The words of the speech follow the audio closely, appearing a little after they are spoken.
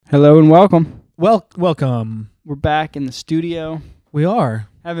Hello and welcome. Welcome. We're back in the studio. We are.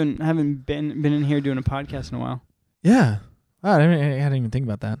 Haven't been in here doing a podcast in a while. Yeah. Wow, I didn't even think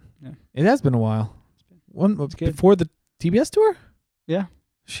about that. Yeah. It has been a while. Good. Before the TBS tour? Yeah.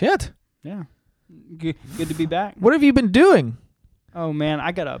 Shit. Yeah. Good to be back. What have you been doing? Oh man,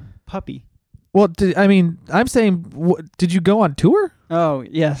 I got a puppy. Well, I'm saying, did you go on tour? Oh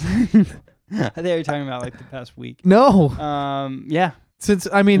yes. I thought you were talking about like the past week. No. Yeah. Since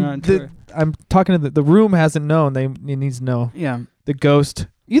on tour. I'm talking to the room hasn't known. It needs to know. Yeah. The ghost.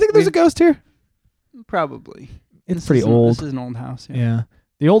 You think there's a ghost here? Probably. It's pretty old. This is an old house. Yeah.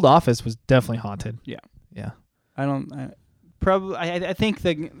 The old office was definitely haunted. Yeah. Yeah. I think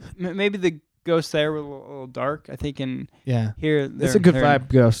maybe the ghosts there were a little dark. I think in Yeah. here It's a good vibe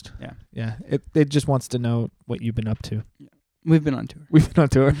ghost. Yeah. Yeah. It just wants to know what you've been up to. Yeah. We've been on tour. We've been on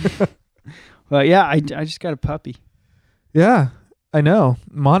tour. Well, yeah, I just got a puppy. Yeah. I know.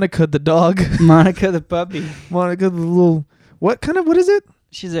 Monica the dog. Monica the puppy. Monica the little... What is it?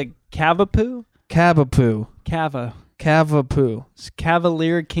 She's a Cavapoo. Cavapoo. Cavapoo.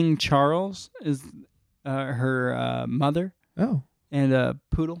 Cavalier King Charles is her mother. Oh. And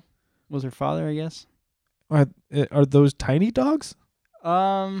Poodle was her father, I guess. Are those tiny dogs?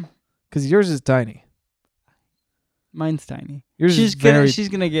 Because yours is tiny. Mine's tiny. Yours she's is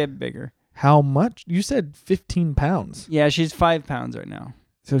gonna get bigger. How much? You said 15 pounds. Yeah, she's 5 pounds right now.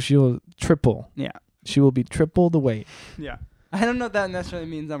 So she will triple. Yeah. She will be triple the weight. Yeah. I don't know if that necessarily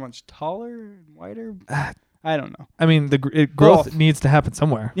means that much taller and whiter. I don't know. I mean, growth needs to happen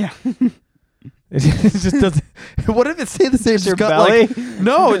somewhere. Yeah. It just doesn't. What if it stayed the same? Your belly?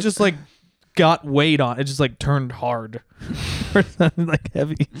 No, it just like got weight on. It just like turned hard or something like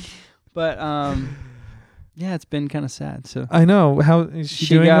heavy. But yeah, it's been kind of sad. So I know. How is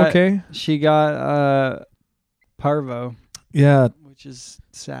she doing? Okay. She got parvo. Yeah, which is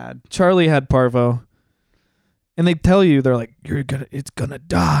sad. Charlie had parvo, and they tell you they're like it's gonna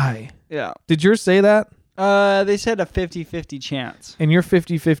die. Yeah. Did yours say that? They said a 50-50 chance. And your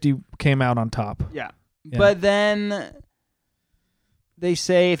 50-50 came out on top. Yeah. But then they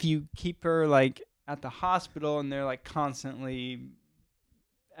say if you keep her like at the hospital and they're like constantly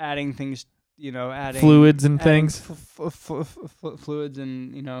adding things, adding fluids and things, fluids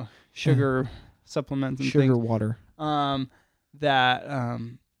and sugar supplements and sugar things. Water. That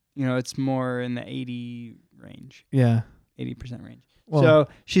it's more in the 80 range. Yeah. 80% range. Well, so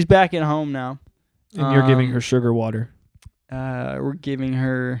she's back at home now. And you're giving her sugar water. We're giving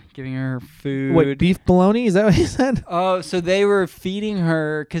her food. Wait, beef bologna? Is that what you said? Oh, so they were feeding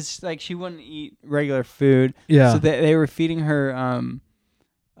her because like she wouldn't eat regular food. Yeah. So they were feeding her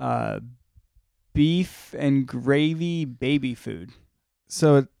beef and gravy baby food.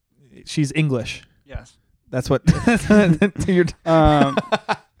 So she's English. Yes. That's what.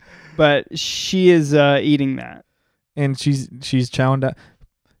 But she is eating that, and she's chowing down.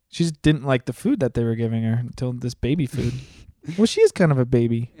 She just didn't like the food that they were giving her until this baby food. Well, she is kind of a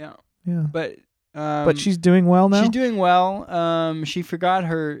baby. Yeah. Yeah. But she's doing well now? She's doing well. She forgot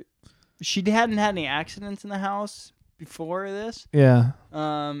her... She hadn't had any accidents in the house before this. Yeah.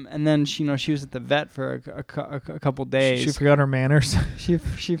 And then she was at the vet for a couple days. She forgot her manners. she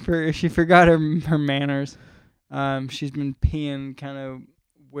forgot her manners. She's been peeing kind of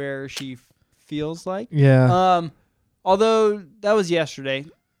where she feels like. Yeah. Although that was yesterday.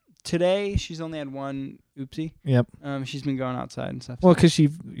 Today, she's only had one oopsie. Yep. She's been going outside and stuff. Well, because she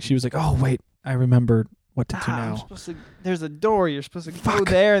was like, oh, wait, I remember what to do now. There's a door. You're supposed to go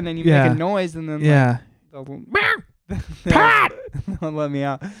there, and then you make a noise, and then they'll let me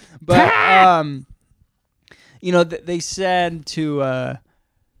out. But, they said to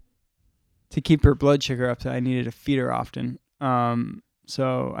keep her blood sugar up, that I needed to feed her often.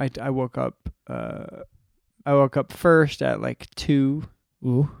 So I woke up. I woke up first at like 2.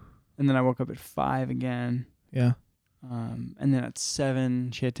 Ooh. And then I woke up at 5 again. Yeah. And then at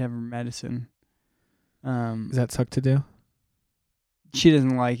 7, she had to have her medicine. Does that suck to do? She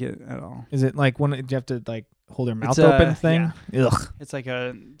doesn't like it at all. Is it like when you have to like hold her mouth open thing? Yeah. Ugh. It's like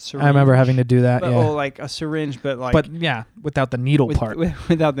a syringe. I remember having to do that. But, yeah. Oh, like a syringe, but like. But yeah, without the needle part.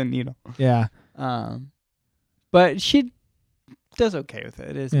 Without the needle. Yeah. But she does okay with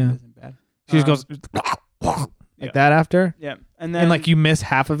it. It isn't bad. She just goes like that after. Yeah, and then like you miss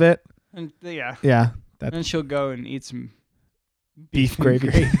half of it. And yeah. Yeah. Then she'll go and eat some beef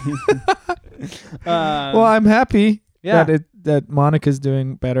gravy. Well, I'm happy. Yeah. That Monica's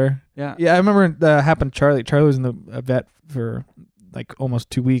doing better. Yeah. Yeah, I remember that happened to Charlie. Charlie was in the vet for like almost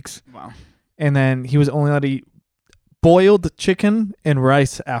 2 weeks. Wow. And then he was only allowed to eat boiled chicken and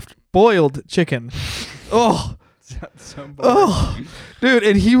rice after. Boiled chicken. Oh, so boring. Oh, dude,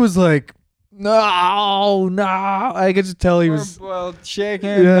 and he was like, no. I could just tell he was. Boiled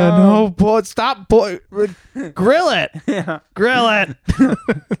chicken. Yeah, no, boy, stop, boy, grill it, Yeah. grill it.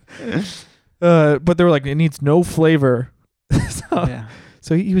 But they were like, it needs no flavor. Yeah.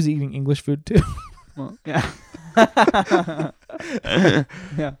 So he was eating English food too. Well, yeah.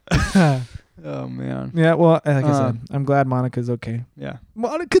 Yeah. Oh man. Yeah, well, like I said, I'm glad Monica's okay. Yeah.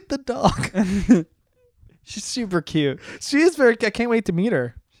 Monica the dog. She's super cute. She is very. I can't wait to meet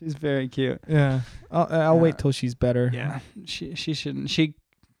her. She's very cute. Yeah, I'll wait till she's better. Yeah. She shouldn't. She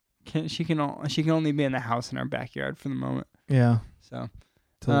can only be in the house in our backyard for the moment. Yeah. So.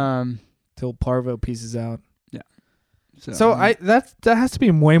 Till Parvo pieces out. Yeah. So that has to be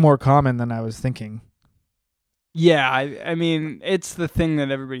way more common than I was thinking. Yeah, I mean, it's the thing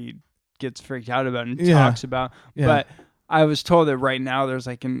that everybody gets freaked out about and Yeah. talks about. Yeah. But I was told that right now there's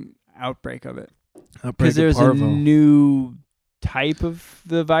like an outbreak of it. Outbreak Because of there's a Parvo. new type of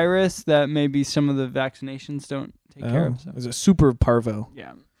the virus that maybe some of the vaccinations don't take care of. So. It was a super Parvo.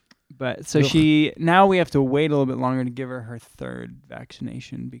 Yeah. But so Ugh. now we have to wait a little bit longer to give her third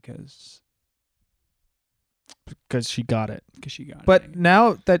vaccination because She got it. she got But it.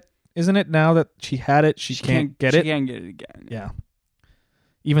 now that isn't it now that she had it, she can't get it. She can't get it again. Yeah.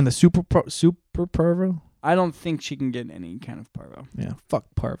 Even the super Parvo. I don't think she can get any kind of parvo. Yeah. Fuck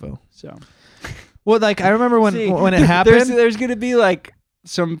Parvo. So. Well, like I remember when See, it happened. There's gonna be like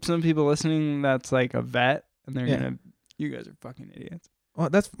some people listening that's like a vet, and they're Yeah. gonna. You guys are fucking idiots. Well,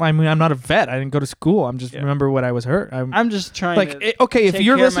 I mean, I'm not a vet. I didn't go to school. I'm just Yeah. remember when I was hurt. I'm just trying like, to. okay, if take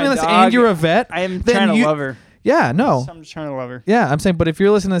you're care of listening to my this dog. and you're a vet, I am then trying you- to love her. yeah, no, I'm just trying to love her. yeah, I'm saying, but if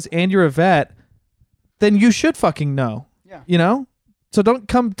you're listening to this and you're a vet, then you should fucking know. Yeah. You know, so don't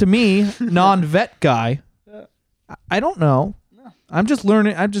come to me, non-vet guy. Yeah. I don't know. No. I'm just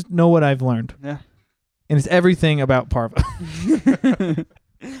learning. I just know what I've learned, Yeah. and it's everything about Parvo.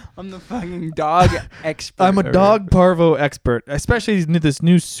 I'm the fucking dog expert. I'm a over dog Parvo expert, especially this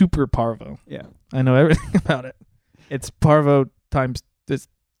new super Parvo. Yeah. I know everything about it. It's Parvo times this.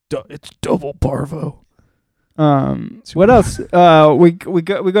 It's double Parvo. What else? We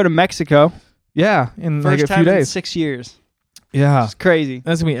go to Mexico. Yeah, in like First a few time in days. 6 years. Yeah, It's crazy.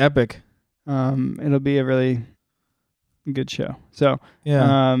 that's gonna be epic. It'll be a really good show. So,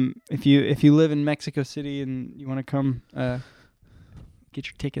 Yeah, if you live in Mexico City and you want to come, get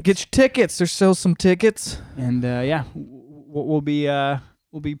your tickets. get your tickets. There's still some tickets. And yeah, we'll be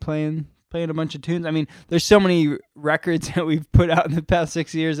playing a bunch of tunes. I mean, there's so many records that we've put out in the past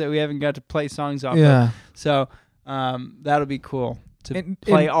 6 years that we haven't got to play songs off of. Yeah, So that'll be cool to And-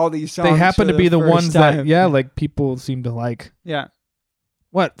 play and all these songs. they happen for to be the first ones time. that like people seem to like. Yeah,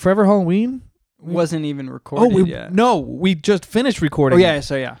 What, Forever Halloween? wasn't even recorded yet. we just finished Oh recording. yeah,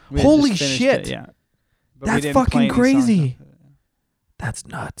 so yeah. We had Holy just finished shit. it, yeah. But we That's didn't play fucking any songs crazy. off of it. That's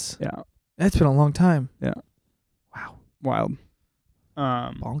nuts. Yeah, That's been a long time. Yeah. Wow. wild.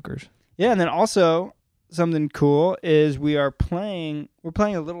 Bonkers. Yeah, and then also something cool is we're playing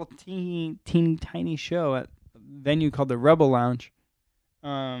a little teeny tiny show at a venue called the Rebel Lounge.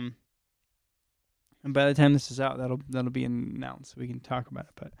 And by the time this is out, that'll be announced, so we can talk about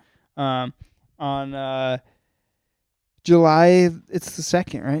it. But on July, it's the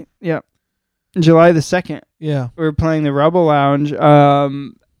 2nd, right? Yeah, July the 2nd, Yeah. we're playing the Rebel Lounge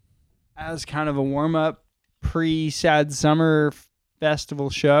as kind of a warm up pre-Sad Summer Festival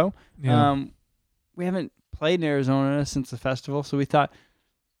show. Yeah. We haven't played in Arizona since the festival, so we thought,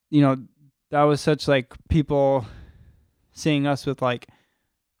 that was such like people seeing us with like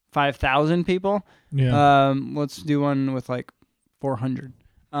 5,000 people. Yeah. Let's do one with like 400.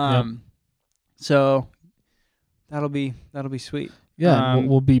 So that'll be sweet. Yeah.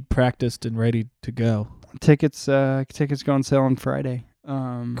 We'll be practiced and ready to go. Tickets go on sale on Friday.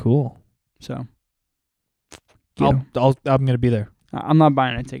 Cool. So I'm gonna be there. I'm not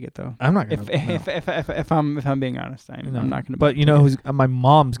buying a ticket though. I'm not gonna. If I'm being honest, I'm not gonna. But who's my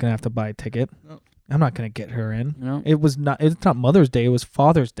mom's gonna have to buy a ticket. Oh. I'm not gonna get her in. It's It's not Mother's Day. It was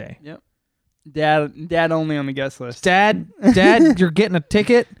Father's Day. Dad only on the guest list. Dad, you're getting a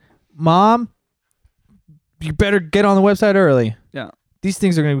ticket. Mom, you better get on the website early. Yeah. These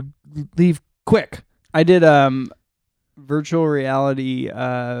things are gonna leave quick. I did virtual reality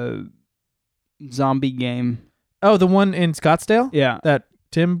zombie game. Oh, the one in Scottsdale? Yeah. That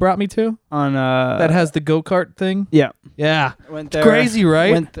Tim brought me to? On that has the go-kart thing? Yeah. Yeah. Went It's crazy,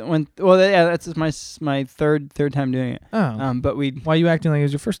 right? That's my third time doing it. Oh. But we Why are you acting like it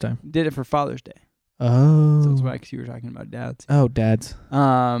was your first time? did it for Father's Day. Oh. So that's why, because you were talking about dads. Oh, dads.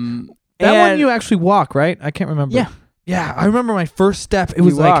 That That one you actually walk, right? I can't remember. Yeah. Yeah, I remember my first step. It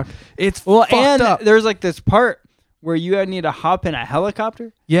was like, it's well, fucked and up. there's like this part where you need to hop in a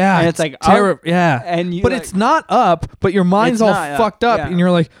helicopter. Yeah, And it's like yeah, and you but like, it's not up. But your mind's It's all not, yeah. fucked up, Yeah. and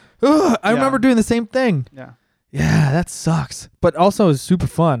you're like, ugh. I Yeah. remember doing the same thing. yeah. Yeah, that sucks. But also, it's super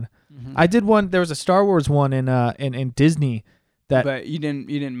fun. Mhm. I did one. There was a Star Wars one in Disney. That But you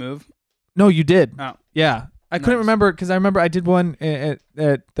didn't move. no, you did. Oh. Yeah, I couldn't Nice. remember because I remember I did one at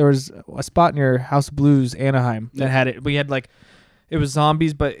there was a spot near House of Blues Anaheim that Yeah. had it. We had like it was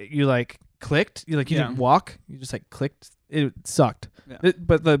zombies, but you like clicked. You Yeah. didn't walk. You just like clicked. It sucked. Yeah.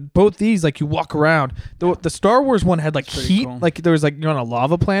 But both these like you walk around. The Star Wars one had like That's pretty heat. cool. Like there was like you're on a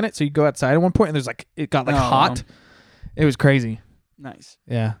lava planet, so you go outside at one point and there's like it got like Oh, hot. It was crazy. Nice.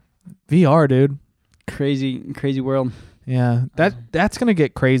 Yeah, VR, dude. Crazy world. Yeah, that's gonna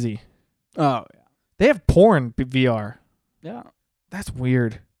get crazy. Oh They have porn VR. yeah. That's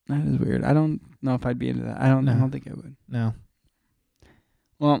weird. That is weird. I don't know if I'd be into that. I don't think I would. No.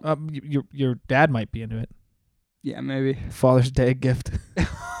 Well, Your dad might be into it. yeah, maybe. Father's Day gift.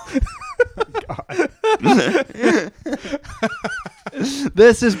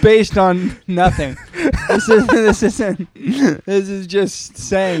 This is based on nothing. This is just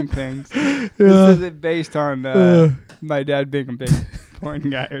saying things. This isn't based on my dad being a big porn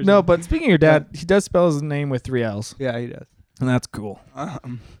guy or something. No, but speaking of your dad, he does spell his name with 3 L's. Yeah, he does. And that's cool.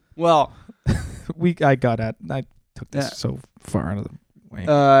 Well, I took this Yeah. so far out of the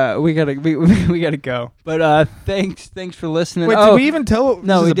way. we gotta go. But thanks for listening. Wait, did we even tell what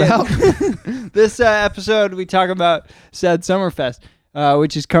No, this we is about? didn't. This episode, we talk about Sad Summerfest,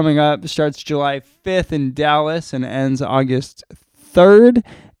 which is coming up. It starts July 5th in Dallas and ends August 3rd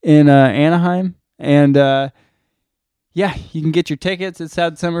in Anaheim. And yeah, you can get your tickets at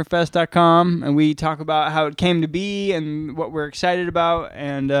sadsummerfest.com. And we talk about how it came to be and what we're excited about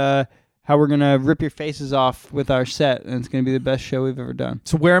and how we're going to rip your faces off with our set. And it's going to be the best show we've ever done.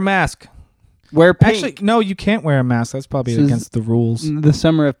 So wear a mask. Wear pink. Actually, no, you can't wear a mask. That's probably This is against the rules. The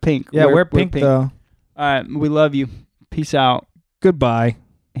summer of pink. Yeah, wear pink though. All right, we love you. Peace out. Goodbye.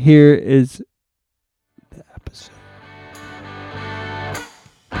 Here is the episode.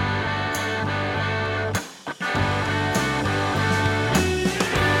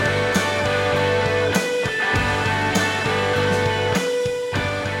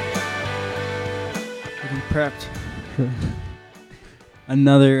 Getting prepped for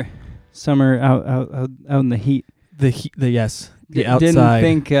another summer out in the heat. Yes. The Didn't outside.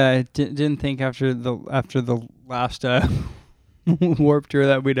 didn't think after the last Warped Tour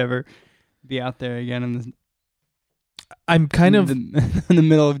that we'd ever be out there again in I'm kind of in the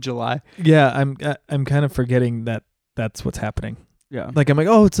middle of July. yeah. I'm kind of forgetting that that's what's happening. Yeah, Like I'm like,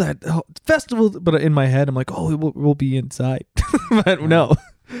 oh, it's that festival, but in my head, I'm like, oh, we'll be inside. But no,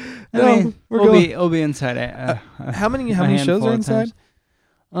 I mean, we'll we'll be inside. How many a shows handful are of inside?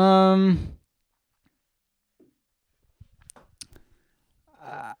 times.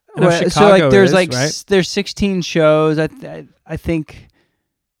 I know so Chicago like there's is, like right? there's 16 shows. I think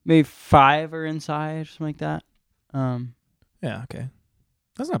maybe 5 are inside, something like that. Yeah, okay,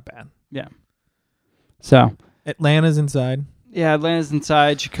 that's not bad. So Atlanta's inside. yeah, Atlanta's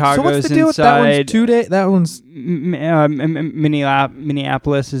inside. Chicago's So what's the deal inside. with that one's 2 day? That one's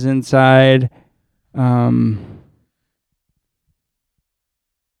Minneapolis is inside.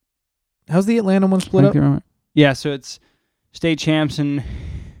 how's the Atlanta one split up? Yeah, so it's state champs and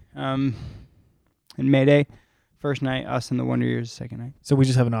Mayday first night, us and the Wonder Years second night. So we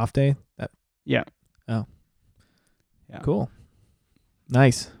just have an off day. Yeah. Oh. Yeah. Cool.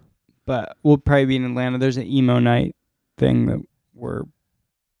 Nice. But we'll probably be in Atlanta. There's an emo night thing that we're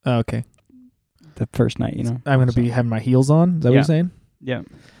Oh, okay. the first night, you know. I'm gonna be having my heels on. Is that what Yeah. you're saying? Yeah.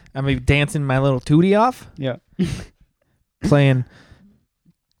 I'm gonna be dancing my little tootie off. Yeah. Playing.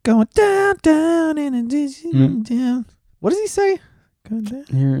 Going down, down, and down. What does he say? Going down.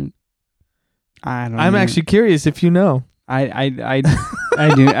 Here, I don't. I'm even- actually curious if you know. I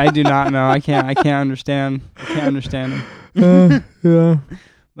do not know. I can't understand. I can't understand him. Yeah.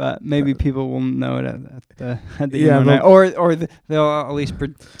 But maybe people will know it at the Yeah, emo night, or they'll at least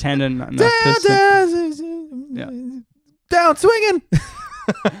pretend not to. Down, down, swinging.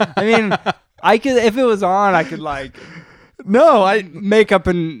 I mean, I could if it was on, I could like No, I make up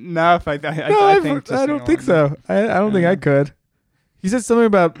enough. I think. to I sing don't think along. so. I don't think I could. He said something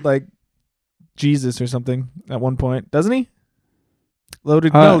about like Jesus or something at one point, doesn't he?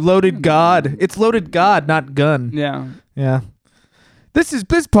 Loaded God. It's loaded God, not gun. Yeah. Yeah. This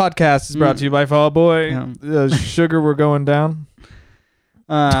podcast is brought to you by Fall Out Boy. Yeah. Sugar, we're going down.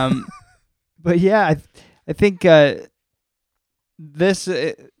 But yeah, I think this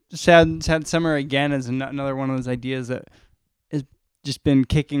sad summer again is another one of those ideas that has just been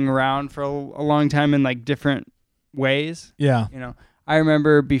kicking around for a long time in like different ways. Yeah. You know, I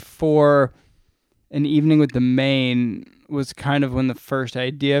remember before An Evening with the Maine was kind of when the first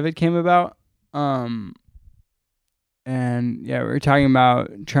idea of it came about. And yeah, we were talking about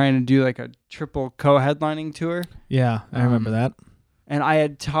trying to do like a triple co-headlining tour. Yeah, I remember that. And I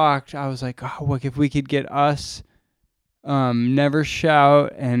was like, oh, look, if we could get us, Never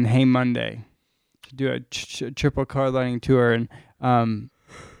Shout and Hey Monday to do a triple co-headlining tour, and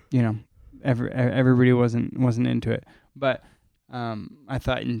you know, everybody wasn't into it, but I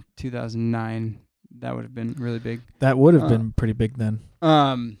thought in 2009 that would have been really big. That would have been pretty big then.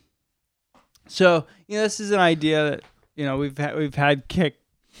 So this is an idea that we've had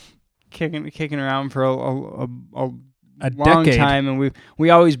kicking around for a long decade. time, and we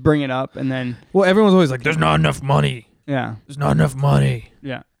always bring it up, and then everyone's always like, "There's not enough money." Yeah, there's not enough money.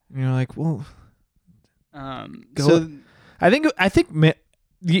 Yeah, and you're like, well, so I think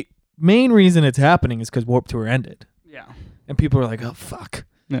the main reason it's happening is because Warped Tour ended. Yeah, and people are like, "Oh fuck."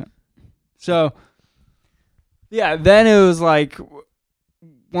 Yeah. So yeah, then it was like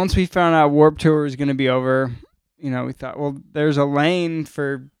once we found out Warped Tour was going to be over, we thought, well, there's a lane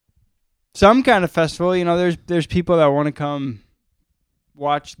for some kind of festival. There's people that want to come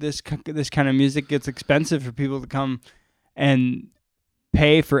watch this kind of music. It's expensive for people to come and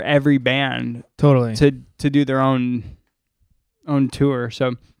pay for every band totally to do their own tour.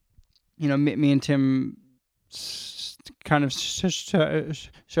 So, me and Tim kind of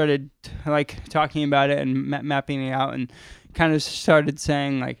started like talking about it and mapping it out, and kind of started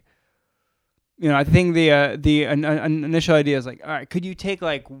saying like, I think the initial idea is like, all right, could you take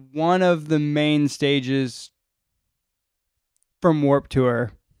like one of the main stages from Warped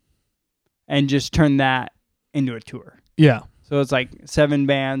Tour and just turn that into a tour? Yeah. So it's like 7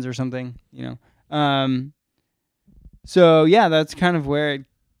 bands or something, So yeah, that's kind of where it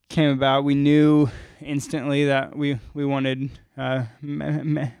came about. We knew instantly that we wanted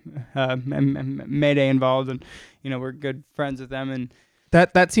Mayday involved, and we're good friends with them, and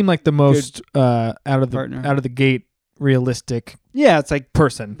that seemed like the most out of the gate realistic. Yeah, it's like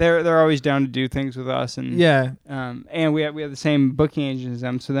person. They're always down to do things with us, and yeah, and we have the same booking agent as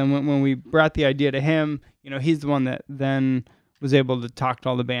them. So then when we brought the idea to him, he's the one that then was able to talk to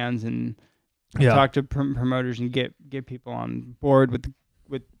all the bands and talk to promoters and get people on board with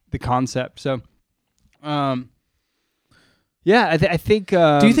the concept. So, yeah, I think.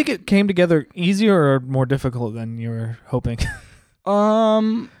 Do you think it came together easier or more difficult than you were hoping? A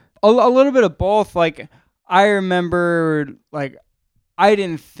little bit of both. Like, I remember, like, I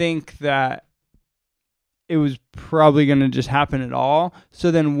didn't think that it was probably going to just happen at all.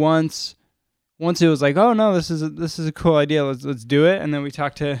 So then once it was like, oh no, this is a cool idea. Let's do it. And then we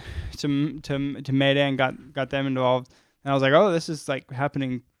talked to Mayday and got them involved. And I was like, oh, this is like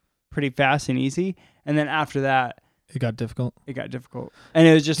happening pretty fast and easy. And then after that, it got difficult. And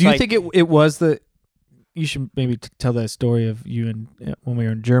it was just. Do you think it was the? You should maybe tell that story of you and when we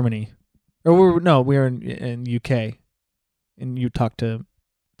were in Germany, or we were in UK, and you talked to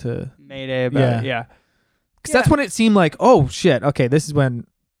Mayday about it. Yeah. Because that's when it seemed like, oh shit, okay, this is when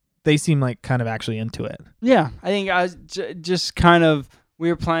they seem like kind of actually into it. Yeah, I think I was just kind of, we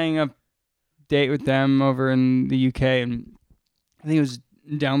were playing a date with them over in the UK, and I think it was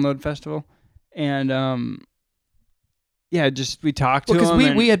Download Festival, and just we talked to them.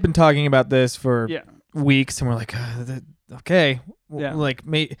 Because we had been talking about this for weeks, and we're like, okay, like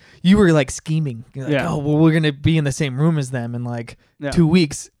you were like scheming. You're like, oh, well, we're gonna be in the same room as them in like 2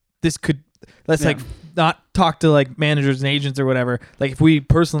 weeks. Let's like not talk to like managers and agents or whatever. Like if we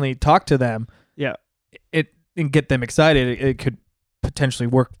personally talk to them, and get them excited, it could potentially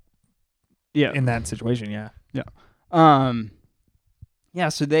work. Yeah, in that situation,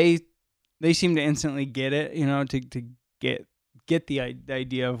 So they seem to instantly get it, to get the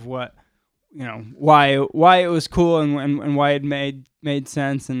idea of what, why it was cool and why it made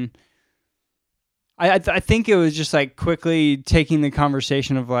sense. And I think it was just like quickly taking the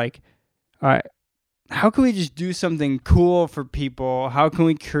conversation of like, all right, how can we just do something cool for people? How can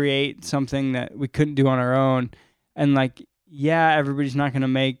we create something that we couldn't do on our own? And like, everybody's not going to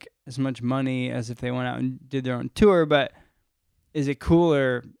make as much money as if they went out and did their own tour, but is it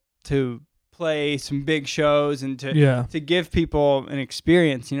cooler to play some big shows and to give people an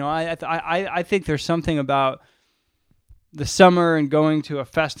experience? I think there's something about the summer and going to a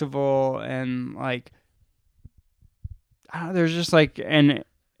festival, and like, there's just like an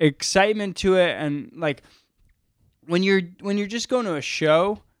excitement to it. And like when you're just going to a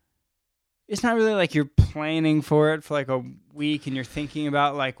show, it's not really like you're planning for it for like a week and you're thinking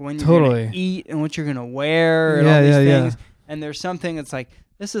about like when you're gonna eat and what you're gonna wear and all these things. And there's something that's like,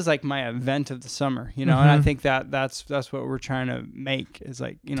 this is like my event of the summer, you know, and I think that's what we're trying to make is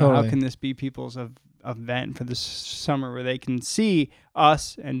like, you know, how can this be people's event for this summer where they can see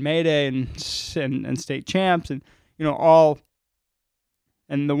us and Mayday and state champs and, you know, all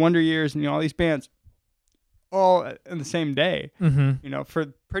and the Wonder Years and, you know, all these bands all in the same day, you know, for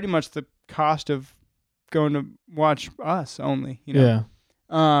pretty much the cost of going to watch us only, you know?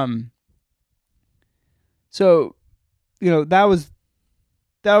 Yeah. So, you know, that was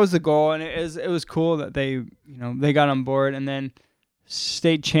the goal, and it was cool that they, you know, they got on board, and then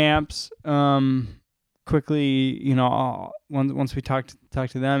state champs, quickly, you know, once we talked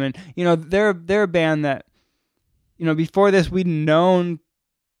to them, and you know, they're a band that, you know, before this we'd known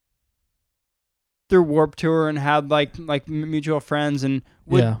through Warped Tour and had like mutual friends and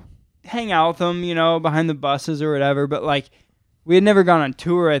would hang out with them, you know, behind the buses or whatever, but like we had never gone on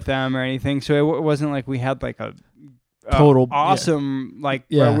tour with them or anything, so it wasn't like we had like a total awesome where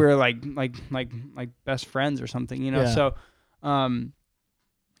we were like best friends or something, you know. So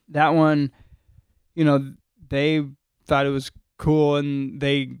that one, you know, they thought it was cool and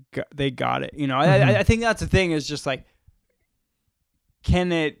they got it, you know. I think that's the thing, is just like,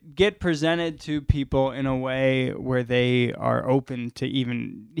 can it get presented to people in a way where they are open to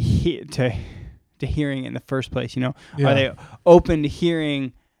even to hearing it in the first place, you know? Are they open to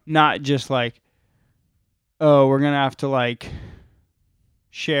hearing, not just like, oh, we're going to have to like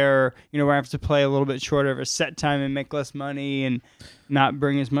share, you know, we're going to have to play a little bit shorter of a set time and make less money and not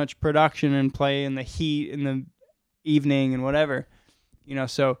bring as much production and play in the heat in the evening and whatever, you know.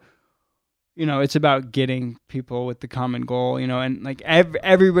 So, you know, it's about getting people with the common goal, you know, and like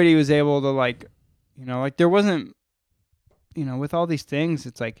everybody was able to like, you know, like there wasn't, you know, with all these things,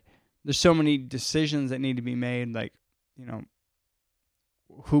 it's like there's so many decisions that need to be made, like, you know,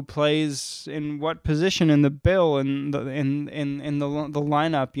 who plays in what position in the bill and the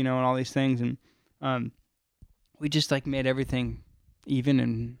lineup, you know, and all these things, and we just like made everything even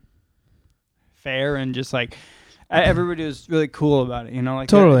and fair, and just like everybody was really cool about it, you know, like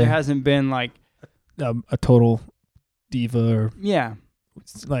there hasn't been like a total diva or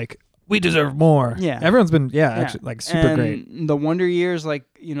like we deserve more. Yeah, everyone's been actually like super and great. The Wonder Years, like,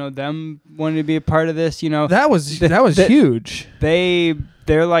 you know, them wanting to be a part of this, you know, that was huge.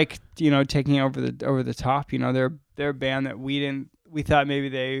 They're like, you know, taking over the top, you know. They're a band that we thought maybe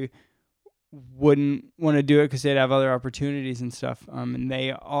they wouldn't want to do it because they'd have other opportunities and stuff, and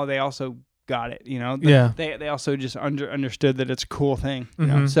they also got it, you know. They also just understood that it's a cool thing, you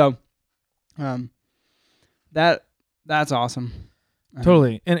know. So that's awesome.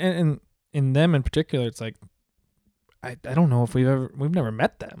 Totally. And in them in particular, it's like I don't know if we've never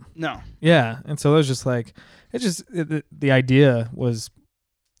met them. No. Yeah. And so it was just like, the idea was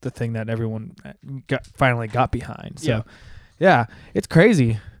the thing that everyone finally got behind. So yeah, it's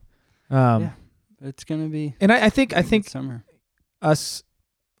crazy. It's going to be, and I think summer. Us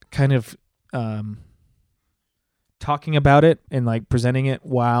kind of talking about it and like presenting it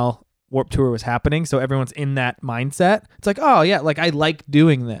while Warped Tour was happening, so everyone's in that mindset. It's like, oh yeah, like I like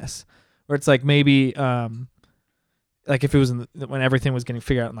doing this. Or it's like maybe like if it was when everything was getting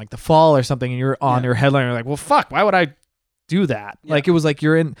figured out in like the fall or something, and you're on your headline, you're like, well, fuck, why would I do that? Like it was like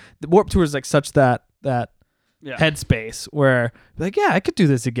you're in the Warped Tour is like such that headspace where like, yeah, I could do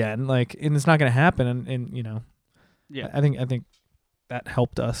this again, like, and it's not gonna happen, and you know, I think that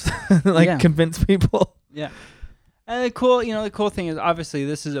helped us like convince people. Yeah. And the cool thing is, obviously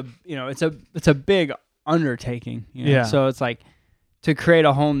this is it's a big undertaking, you know? So it's like to create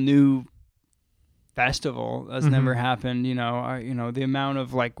a whole new festival that's never happened, you know, the amount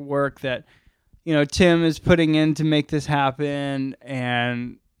of like work that, you know, Tim is putting in to make this happen,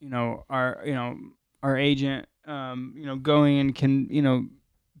 and, you know, our agent, you know, going and can, you know,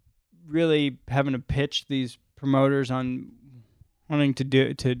 really having to pitch these promoters on wanting to do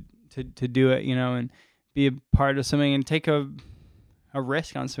it, you know, and be a part of something and take a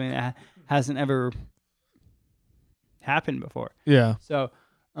risk on something that hasn't ever happened before. Yeah. So,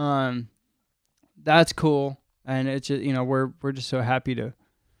 that's cool, and it's just, you know, we're just so happy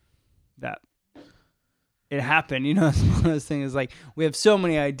that it happened. You know, it's one of those things, like we have so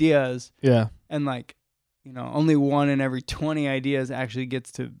many ideas. Yeah. And like, you know, only one in every 20 ideas actually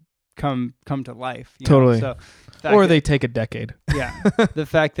gets to come to life. You totally. Know? So, or they take a decade. Yeah. The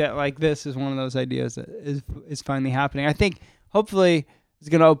fact that like this is one of those ideas that is finally happening, I think hopefully is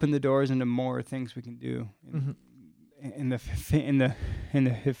going to open the doors into more things we can do in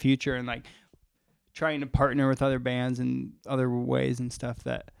the future, and like trying to partner with other bands and other ways and stuff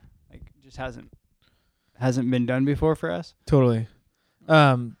that like just hasn't been done before for us. Totally.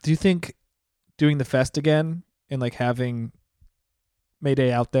 Do you think doing the fest again and like having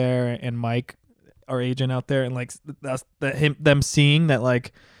Mayday out there and Mike, our agent out there, and like them seeing that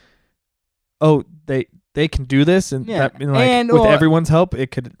like, oh, they can do this, and with everyone's help,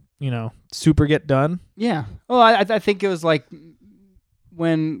 it could super get done. Yeah. Well, I think it was like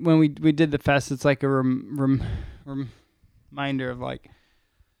when we did the fest, it's like a reminder of like,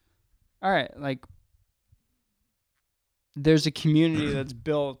 all right, like there's a community that's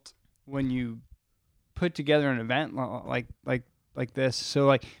built when you put together an event like this. So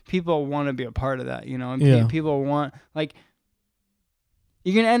like people want to be a part of that, and people want, like,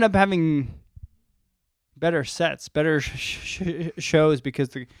 you're going to end up having better sets, better shows because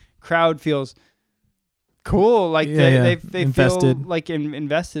the crowd feels cool, like they invested. Feel like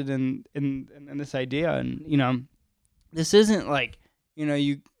invested in this idea, and this isn't like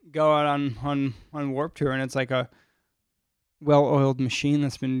you go out on Warped Tour and it's like a well-oiled machine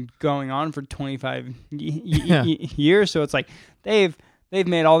that's been going on for 25 years. So it's like they've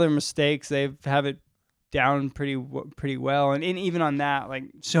made all their mistakes. They have it down pretty well, and even on that, like,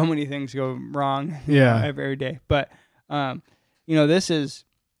 so many things go wrong every day. But this is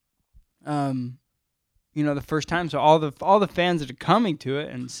the first time, so all the fans that are coming to it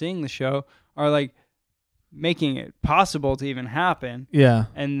and seeing the show are like making it possible to even happen. Yeah.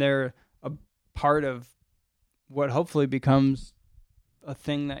 And they're a part of what hopefully becomes a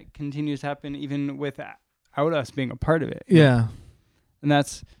thing that continues to happen even without us being a part of it. Yeah. And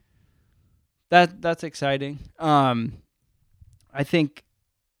that's exciting. I think,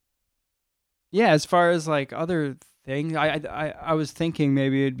 as far as like other things, I was thinking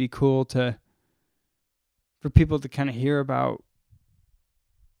maybe it'd be cool for people to kind of hear about,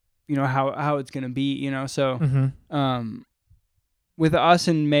 how it's going to be, so, with us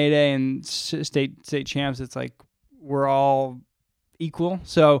and Mayday and state champs, it's like we're all equal.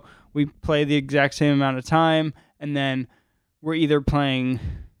 So we play the exact same amount of time, and then we're either playing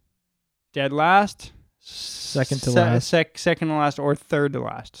dead last, second to last, or third to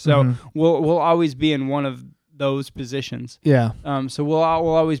last. So we'll always be in one of those positions. Yeah. So we'll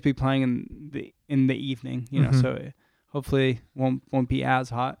always be playing in the evening. So it hopefully won't be as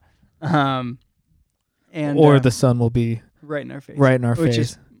hot. And the sun will be right in our face. Which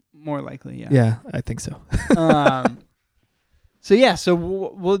is more likely. Yeah. Yeah, I think so. So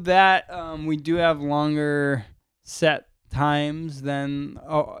we'll that we do have longer set times than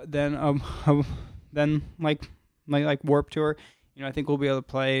like Warped Tour. I think we'll be able to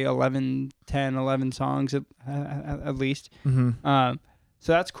play 11 songs at least. So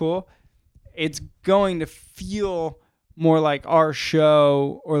that's cool. It's going to feel more like our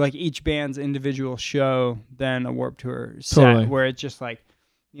show, or like each band's individual show, than a Warped Tour set, where it's just like,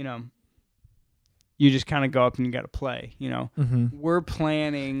 you just kind of go up and you got to play, We're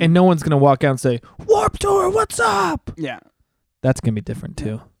planning. And no one's going to walk out and say, Warped Tour, what's up? Yeah. That's going to be different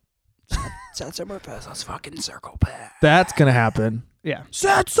too. Sad Summerfest, let's fucking circle back. That's going to happen. Yeah.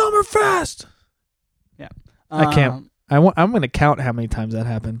 Sad Summerfest. Yeah. I can't. I'm going to count how many times that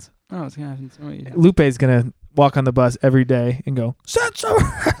happens. Oh, it's going to happen so many times. Lupe's going to walk on the bus every day and go, Sad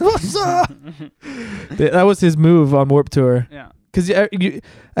Summerfest, what's up? That was his move on Warped Tour. Yeah. Because I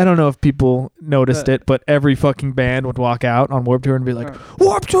don't know if people noticed it, but every fucking band would walk out on Warped Tour and be like,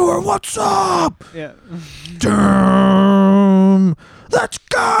 Warped Tour, what's up? Yeah. Damn, let's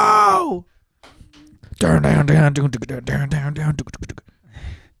go. But,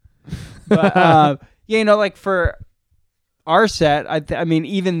 like for our set, I mean,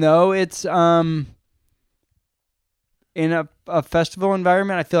 even though it's in a festival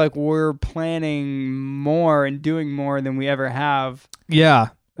environment, I feel like we're planning more and doing more than we ever have. Yeah.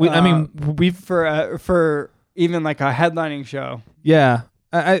 We've for even like a headlining show. Yeah.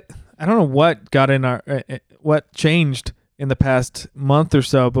 I don't know what got in what changed in the past month or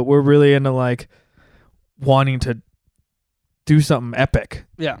so, but we're really into like wanting to do something epic.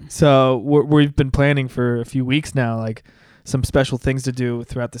 Yeah. So we've been planning for a few weeks now, like some special things to do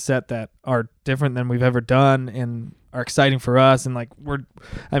throughout the set that are different than we've ever done and are exciting for us. And like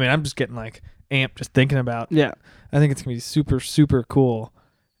I'm just getting like amped just thinking about. Yeah. I think it's gonna be super, super cool.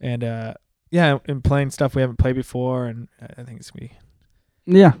 And and playing stuff we haven't played before, and I think it's gonna be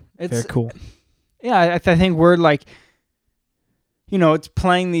it's very cool. Yeah, I think we're like, it's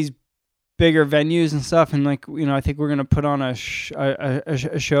playing these bigger venues and stuff, and like, I think we're gonna put on a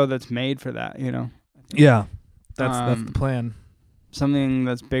show that's made for that. Yeah, that's the plan. Something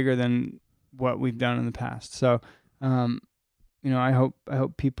that's bigger than what we've done in the past. So, I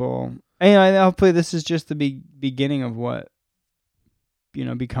hope people. Hopefully, this is just the beginning of what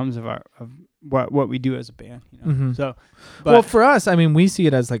becomes of what we do as a band. So, but, well, for us, I mean, we see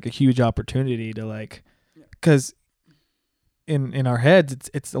it as like a huge opportunity to like, because in our heads,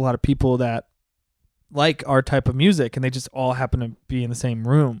 it's a lot of people that like our type of music, and they just all happen to be in the same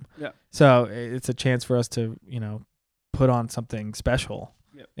room. Yeah. So it's a chance for us to, put on something special,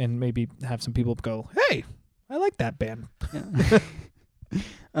 and maybe have some people go, "Hey, I like that band."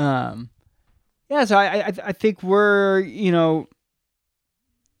 Yeah. So I think we're,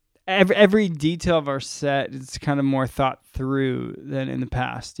 every detail of our set is kind of more thought through than in the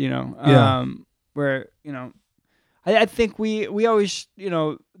past, where, I think we always,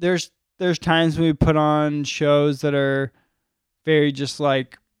 there's times when we put on shows that are very just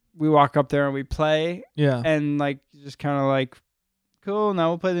like, we walk up there and we play. Yeah. And like, just kind of like, cool, now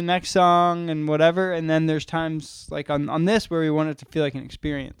we'll play the next song and whatever. And then there's times like on this where we want it to feel like an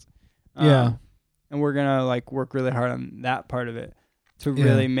experience. Yeah. And we're going to like work really hard on that part of it to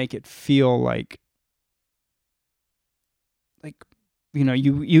really make it feel like,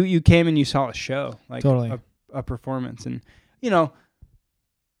 you came and you saw a show, like totally. a performance, and,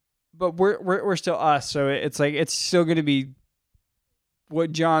 but we're still us. So it's like, it's still going to be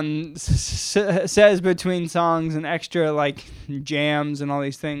what John says between songs and extra like jams and all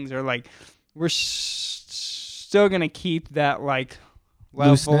these things are like, we're still going to keep that like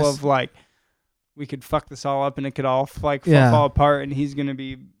level looseness of like, we could fuck this all up and it could all fall apart, and he's going to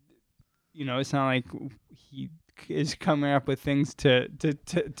be, it's not like he is coming up with things to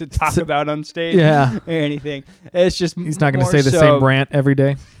talk about on stage or anything. It's just he's not going to say the same rant every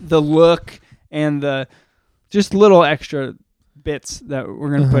day. The look and the just little extra bits that we're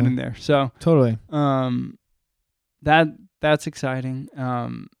going to put in there. So totally. That's exciting.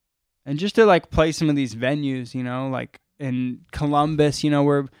 And just to like play some of these venues, like in Columbus,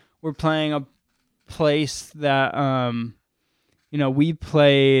 we're playing a place that we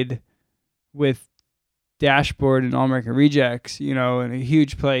played with Dashboard and All American Rejects, in a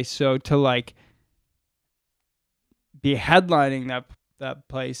huge place. So to like be headlining that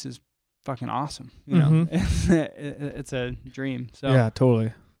place is fucking awesome. It's a dream. So yeah,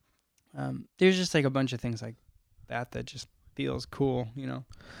 totally. There's just like a bunch of things like that just feels cool.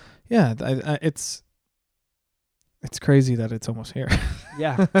 Yeah, it's crazy that it's almost here.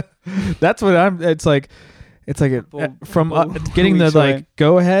 Yeah, that's what it's like from getting the like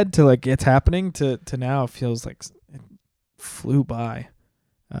go ahead to like it's happening to now, it feels like it flew by.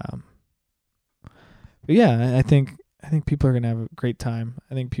 But yeah, I think people are gonna have a great time.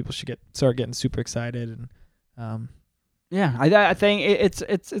 I think people should start getting super excited, and yeah, I think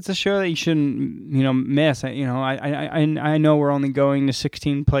it's a show that you shouldn't miss. I know we're only going to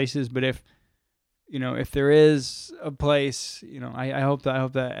 16 places, but if there is a place, I hope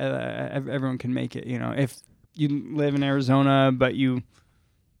that everyone can make it. If you live in Arizona, but you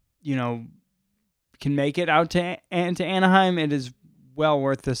can make it out to Anaheim, it is well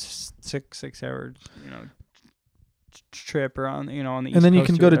worth this 6 hours, trip around, on the East and then you Coast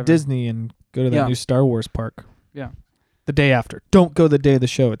can go to Disney and go to that new Star Wars park. Yeah. The day after. Don't go the day of the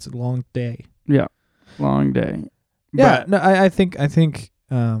show. It's a long day. Yeah. Long day. Yeah. No, I think it's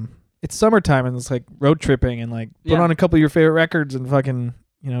summertime and it's like road tripping and like put on a couple of your favorite records and fucking,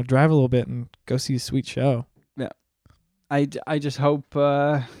 drive a little bit and go see a sweet show. Yeah. I just hope,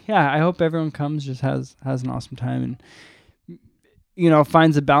 I hope everyone comes, just has an awesome time and,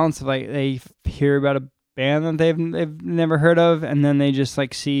 finds a balance of like, they hear about a band that they've never heard of, and then they just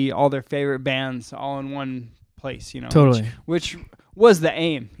like see all their favorite bands all in one place, totally, which was the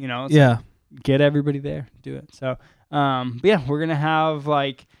aim, It's like, get everybody there, do it. So, but yeah, we're gonna have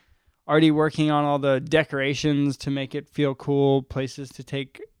like already working on all the decorations to make it feel cool, places to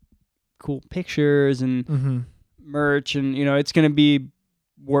take cool pictures and merch, and it's gonna be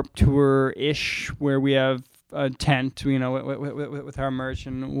Warped Tour-ish where we have a tent, with our merch,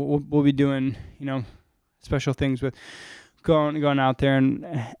 and we'll be doing, special things with going out there and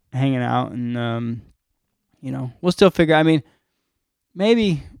hanging out, and we'll still figure. I mean,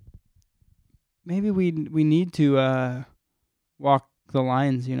 maybe we need to walk the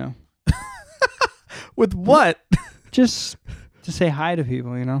lines, With what? Just to say hi to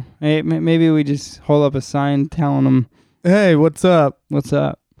people, Hey, maybe we just hold up a sign telling them, "Hey, what's up? What's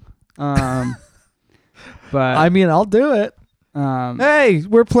up?" But I mean, I'll do it. Hey,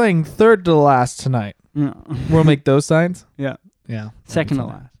 we're playing third to last tonight. No. We'll make those signs. Yeah. Second to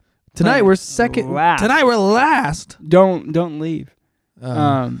last. Tonight we're second. Last. Tonight we're last. Don't leave.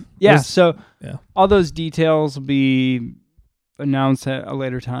 So all those details will be announced at a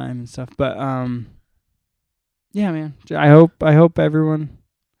later time and stuff. But yeah, man. I hope everyone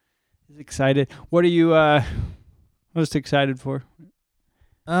is excited. What are you most excited for?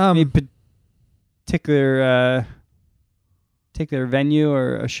 Any particular venue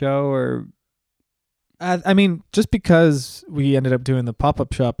or a show or I mean, just because we ended up doing the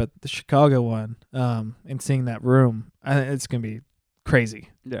pop-up shop at the Chicago one, and seeing that room, it's gonna be crazy.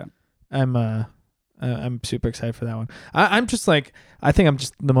 Yeah, I'm super excited for that one. I'm just like, I think I'm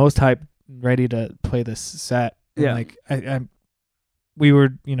just the most hyped, ready to play this set. And yeah, like we were,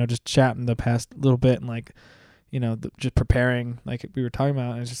 just chatting the past little bit and like, just preparing, like we were talking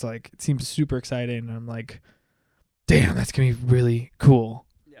about. And it's just like, it seems super exciting, and I'm like, damn, that's gonna be really cool.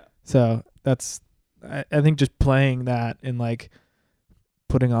 Yeah. So that's. I think just playing that and like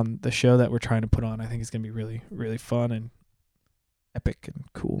putting on the show that we're trying to put on, I think is going to be really, really fun and epic and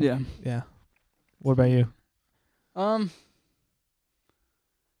cool. Yeah. Yeah. What about you? I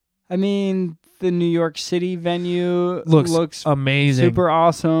mean, the New York City venue looks amazing. Super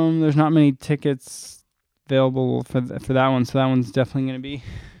awesome. There's not many tickets available for that one, so that one's definitely going to be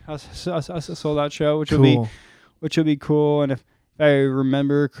a sold out show, which will be cool. And if I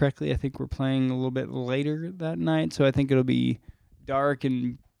remember correctly, I think we're playing a little bit later that night, so I think it'll be dark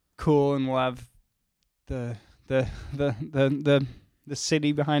and cool, and we'll have the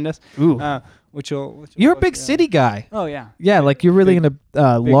city behind us. Ooh, which will you're a big city guy. Oh yeah, yeah. Like you're really into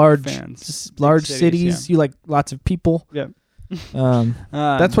large cities, cities. Yeah. You like lots of people. Yeah.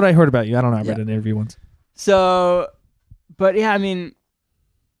 That's what I heard about you. I don't know. I read an interview once. So, but yeah, I mean,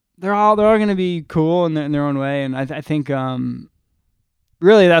 they're all going to be cool in their own way, and I think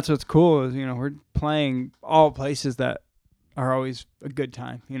really that's what's cool is we're playing all places that are always a good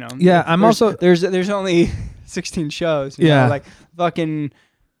time. Yeah, there's only 16 shows. Like fucking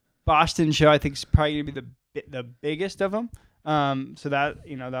Boston show I think is probably gonna be the biggest of them. So that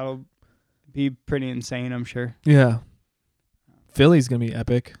that'll be pretty insane, I'm sure. Yeah, Philly's gonna be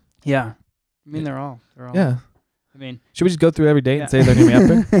epic. Yeah, I mean they're all. Yeah. I mean, should we just go through every date and say they're gonna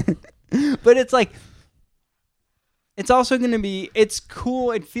be epic? But it's like, it's also gonna be. It's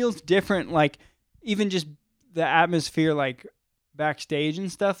cool. It feels different. Like even just the atmosphere, like backstage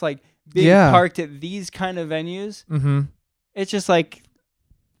and stuff. Like being parked at these kind of venues. Mm-hmm. It's just like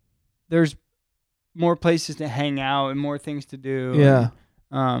there's more places to hang out and more things to do. Yeah.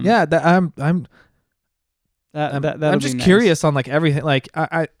 And, I'm just curious on like everything. Like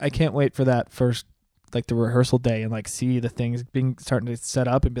I can't wait for that first. Like the rehearsal day and like see the things starting to set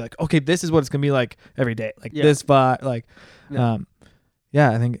up and be like, okay, this is what it's gonna be like every day. Like this vibe, like, I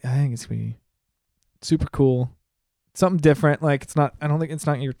think it's gonna be super cool, something different. Like I don't think it's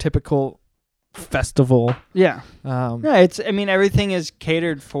not your typical festival. Yeah. It's. I mean, everything is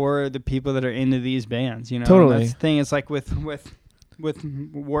catered for the people that are into these bands. Totally. And that's the thing. It's like with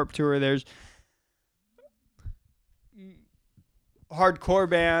Warped Tour, there's hardcore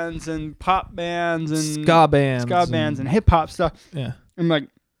bands and pop bands and ska bands and hip hop stuff. Yeah, and like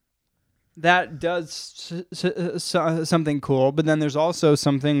that does something cool, but then there's also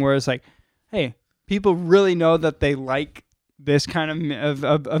something where it's like, hey, people really know that they like this kind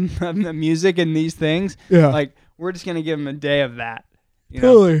of music and these things. Yeah, like we're just gonna give them a day of that.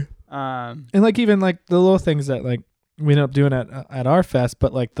 Totally. And like even like the little things that like we end up doing at our fest,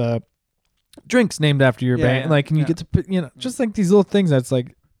 but like the drinks named after your band, like, and you get to just like these little things that's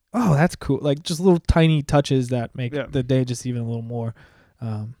like, oh, that's cool. Like just little tiny touches that make the day just even a little more,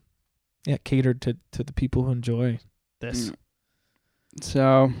 catered to the people who enjoy this.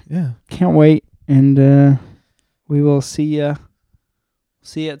 So yeah, can't wait, and we will see you at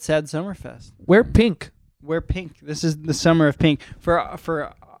Sad Summerfest. Wear pink. This is the summer of pink for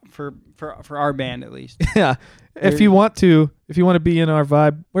our band at least. Yeah. If you want to be in our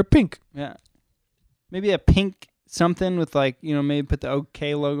vibe, wear pink. Yeah. Maybe a pink something with like, maybe put the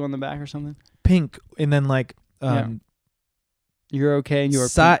OK logo on the back or something. Pink. And then like you're okay and you're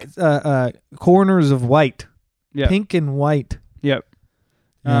pink. Corners of white. Yeah. Pink and white. Yep.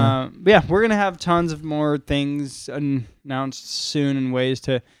 Yeah, we're going to have tons of more things announced soon and ways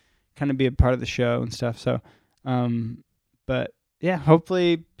to kind of be a part of the show and stuff. So, but yeah,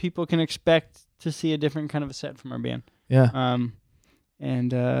 hopefully people can expect to see a different kind of a set from our band. Yeah.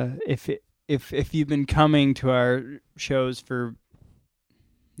 And if you've been coming to our shows for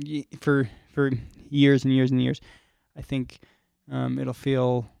years and years and years, I think it'll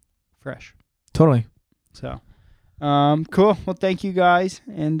feel fresh. Totally. So, cool. Well, thank you guys,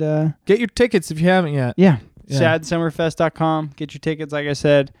 and get your tickets if you haven't yet. Yeah. SadSummerfest.com. Get your tickets. Like I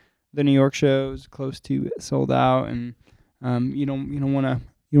said, the New York show is close to sold out, and you don't want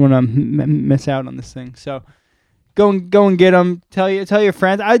to miss out on this thing. So go and get them. Tell your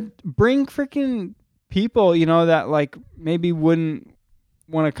friends. I bring freaking people that like maybe wouldn't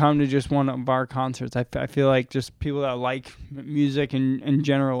want to come to just one of our concerts. I feel like just people that like music in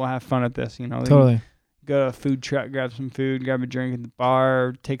general will have fun at this. Totally. go to a food truck, grab some food, grab a drink at the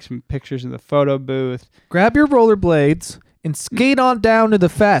bar, take some pictures in the photo booth. Grab your rollerblades and skate on down to the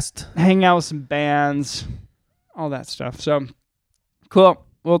fest. Hang out with some bands, all that stuff. So, cool.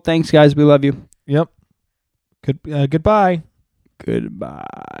 Well, thanks, guys. We love you. Yep. Goodbye.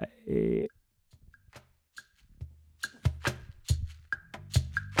 Goodbye.